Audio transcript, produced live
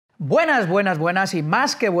Buenas, buenas, buenas y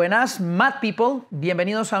más que buenas, Mad People,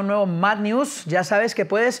 bienvenidos a un nuevo MADnews. Ya sabes que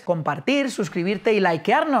puedes compartir, suscribirte y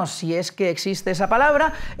likearnos, si es que existe esa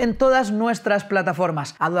palabra, en todas nuestras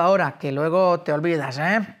plataformas. Hazlo ahora, que luego te olvidas,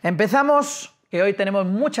 ¿eh? Empezamos, que hoy tenemos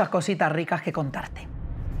muchas cositas ricas que contarte.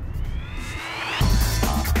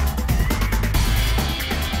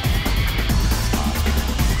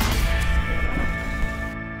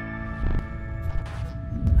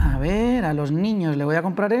 A los niños le voy a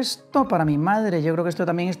comprar esto, para mi madre yo creo que esto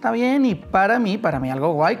también está bien y para mí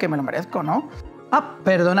algo guay, que me lo merezco, ¿no?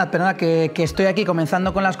 Perdonad, que estoy aquí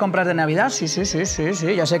comenzando con las compras de Navidad. Sí,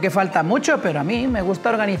 ya sé que falta mucho, pero a mí me gusta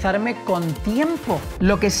organizarme con tiempo.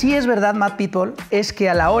 Lo que sí es verdad, Mad People, es que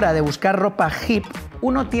a la hora de buscar ropa hip,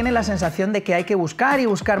 uno tiene la sensación de que hay que buscar y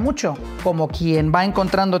buscar mucho, como quien va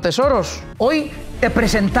encontrando tesoros. Hoy te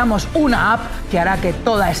presentamos una app que hará que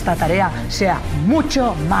toda esta tarea sea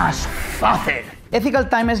mucho más fácil. Ethical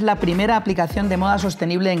Time es la primera aplicación de moda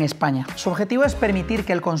sostenible en España. Su objetivo es permitir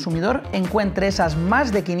que el consumidor encuentre esas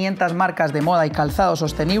más de 500 marcas de moda y calzado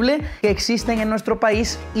sostenible que existen en nuestro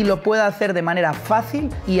país y lo pueda hacer de manera fácil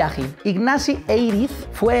y ágil. Ignasi Eiriz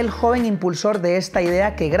fue el joven impulsor de esta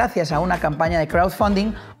idea que, gracias a una campaña de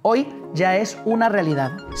crowdfunding, hoy ya es una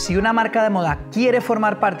realidad. Si una marca de moda quiere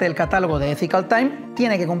formar parte del catálogo de Ethical Time,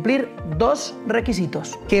 tiene que cumplir dos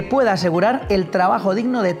requisitos: que pueda asegurar el trabajo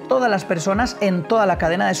digno de todas las personas en toda la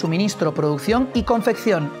cadena de suministro, producción y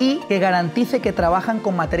confección, y que garantice que trabajan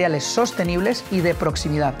con materiales sostenibles y de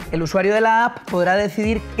proximidad. El usuario de la app podrá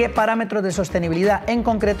decidir qué parámetros de sostenibilidad en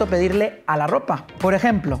concreto pedirle a la ropa. Por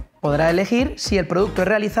ejemplo, podrá elegir si el producto es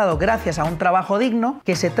realizado gracias a un trabajo digno,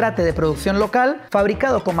 que se trate de producción local,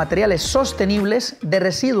 fabricado con materiales sostenibles, de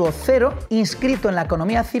residuo cero, inscrito en la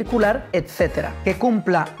economía circular, etc. Que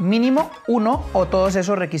cumpla mínimo uno o todos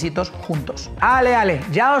esos requisitos juntos. Ale,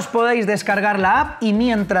 ya os podéis descargar la app y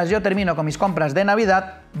mientras yo termino con mis compras de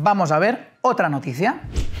Navidad, vamos a ver otra noticia.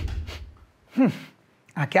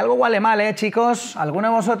 Aquí algo huele mal, chicos. ¿Alguno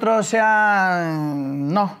de vosotros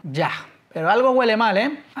No, ya. Pero algo huele mal,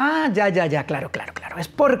 ¿eh? Ya, claro. Es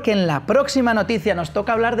porque en la próxima noticia nos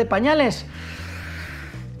toca hablar de pañales.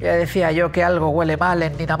 Ya decía yo que algo huele mal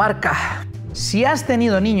en Dinamarca. Si has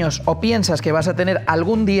tenido niños o piensas que vas a tener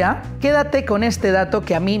algún día, quédate con este dato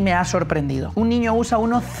que a mí me ha sorprendido. Un niño usa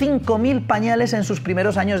unos 5.000 pañales en sus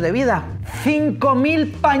primeros años de vida.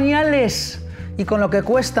 ¡5.000 pañales! Y con lo que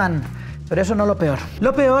cuestan. Pero eso no es lo peor.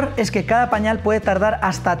 Lo peor es que cada pañal puede tardar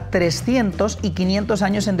hasta 300 y 500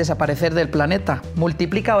 años en desaparecer del planeta.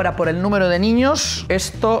 Multiplica ahora por el número de niños.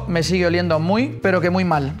 Esto me sigue oliendo muy, pero que muy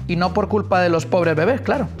mal. Y no por culpa de los pobres bebés,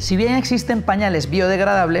 claro. Si bien existen pañales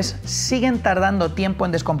biodegradables, siguen tardando tiempo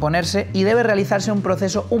en descomponerse y debe realizarse un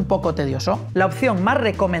proceso un poco tedioso. La opción más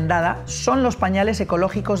recomendada son los pañales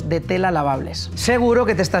ecológicos de tela lavables. Seguro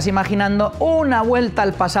que te estás imaginando una vuelta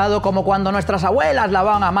al pasado, como cuando nuestras abuelas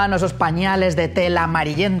lavaban a mano esos pañales de tela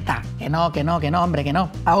amarillenta. Que no, hombre, que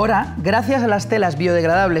no. Ahora, gracias a las telas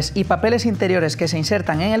biodegradables y papeles interiores que se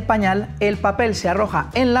insertan en el pañal, el papel se arroja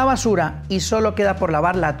en la basura y solo queda por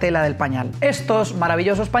lavar la tela del pañal. Estos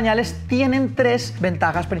maravillosos pañales tienen tres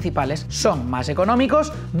ventajas principales. Son más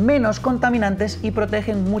económicos, menos contaminantes y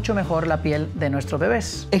protegen mucho mejor la piel de nuestros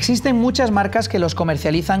bebés. Existen muchas marcas que los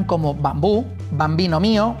comercializan, como Bambú, Bambino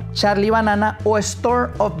Mío, Charlie Banana o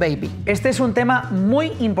Store of Baby. Este es un tema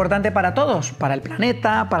muy importante para todos, para el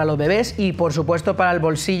planeta, para los bebés y por supuesto para el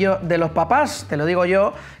bolsillo de los papás. Te lo digo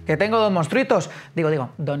yo, que tengo dos monstruitos,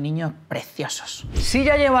 dos niños preciosos. Si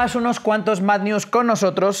ya llevas unos cuantos MADnews con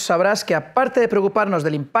nosotros, sabrás que aparte de preocuparnos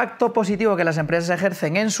del impacto positivo que las empresas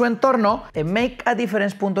ejercen en su entorno, en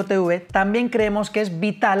makeadifference.tv también creemos que es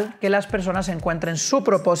vital que las personas encuentren su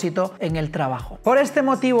propósito en el trabajo. Por este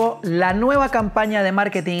motivo, la nueva campaña de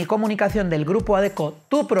marketing y comunicación del grupo ADECO,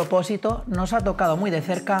 Tu Propósito, nos ha tocado muy de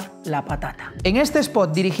cerca la patata. En este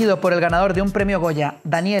spot, dirigido por el ganador de un premio Goya,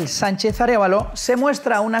 Daniel Sánchez Arévalo, se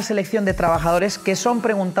muestra una selección de trabajadores que son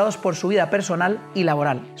preguntados por su vida personal y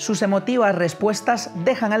laboral. Sus emotivas respuestas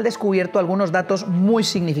dejan al descubierto algunos datos muy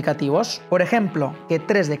significativos. Por ejemplo, que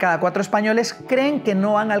 3 de cada 4 españoles creen que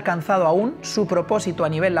no han alcanzado aún su propósito a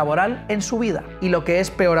nivel laboral en su vida. Y lo que es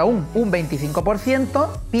peor aún, un 25%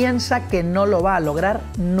 piensa que no lo va a lograr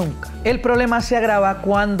nunca. El problema se agrava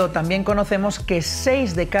cuando también conocemos que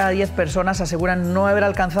 6 de cada 10 personas aseguran no haber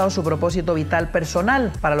alcanzado su propósito vital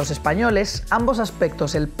personal. Para los españoles, ambos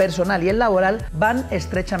aspectos, el personal y el laboral, van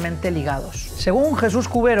estrechamente ligados. Según Jesús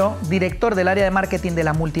Cubero, director del área de marketing de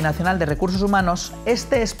la multinacional de recursos humanos,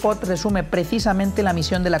 este spot resume precisamente la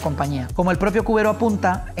misión de la compañía. Como el propio Cubero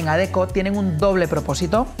apunta, en Adecco tienen un doble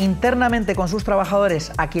propósito: internamente con sus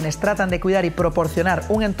trabajadores, a quienes tratan de cuidar y proporcionar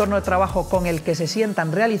un entorno de trabajo con el que se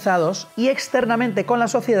sientan realizados, y externamente con la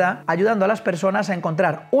sociedad, ayudando a las personas a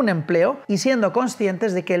encontrar un empleo y siendo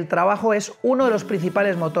conscientes de que el trabajo es uno de los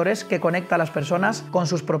principales motores que conecta a las personas con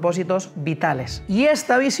sus propósitos vitales. Y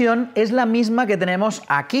esta visión es la misma que tenemos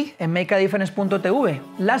aquí en MADnews.tv.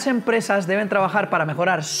 Las empresas deben trabajar para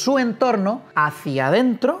mejorar su entorno hacia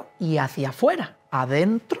adentro y hacia afuera.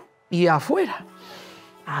 Adentro y afuera.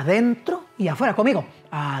 Adentro y afuera. Conmigo.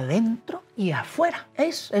 Adentro y afuera.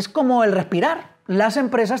 Es como el respirar. Las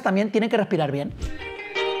empresas también tienen que respirar bien.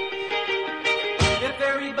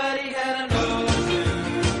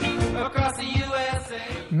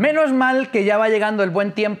 Menos mal que ya va llegando el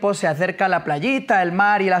buen tiempo, se acerca la playita, el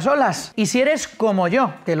mar y las olas. Y si eres como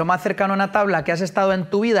yo, que lo más cercano a una tabla que has estado en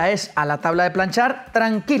tu vida es a la tabla de planchar,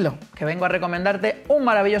 tranquilo, que vengo a recomendarte un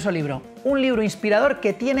maravilloso libro. Un libro inspirador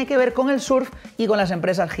que tiene que ver con el surf y con las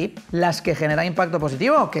empresas hip, las que generan impacto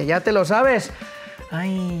positivo, que ya te lo sabes.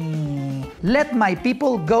 ¡Ay! Let My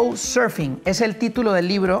People Go Surfing es el título del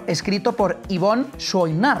libro, escrito por Yvon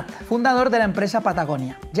Chouinard, fundador de la empresa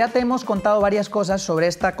Patagonia. Ya te hemos contado varias cosas sobre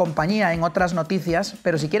esta compañía en otras noticias,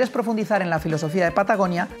 pero si quieres profundizar en la filosofía de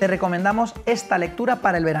Patagonia, te recomendamos esta lectura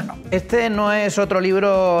para el verano. Este no es otro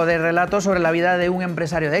libro de relatos sobre la vida de un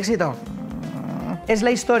empresario de éxito. Es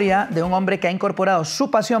la historia de un hombre que ha incorporado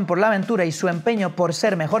su pasión por la aventura y su empeño por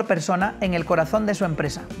ser mejor persona en el corazón de su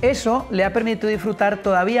empresa. Eso le ha permitido disfrutar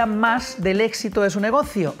todavía más del éxito de su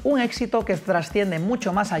negocio, un éxito que trasciende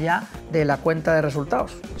mucho más allá de la cuenta de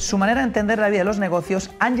resultados. Su manera de entender la vida de los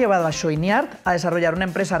negocios han llevado a Chouinard a desarrollar una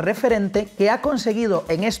empresa referente que ha conseguido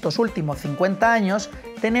en estos últimos 50 años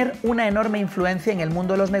tener una enorme influencia en el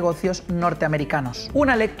mundo de los negocios norteamericanos.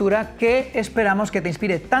 Una lectura que esperamos que te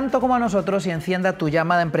inspire tanto como a nosotros y encienda tu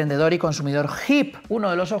llama de emprendedor y consumidor hip,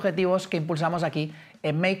 uno de los objetivos que impulsamos aquí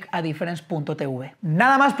en MakeADifference.tv.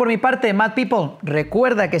 Nada más por mi parte, Mad People.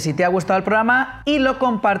 Recuerda que si te ha gustado el programa y lo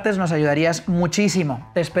compartes, nos ayudarías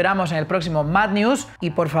muchísimo. Te esperamos en el próximo Mad News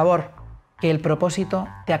y por favor, que el propósito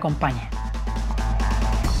te acompañe.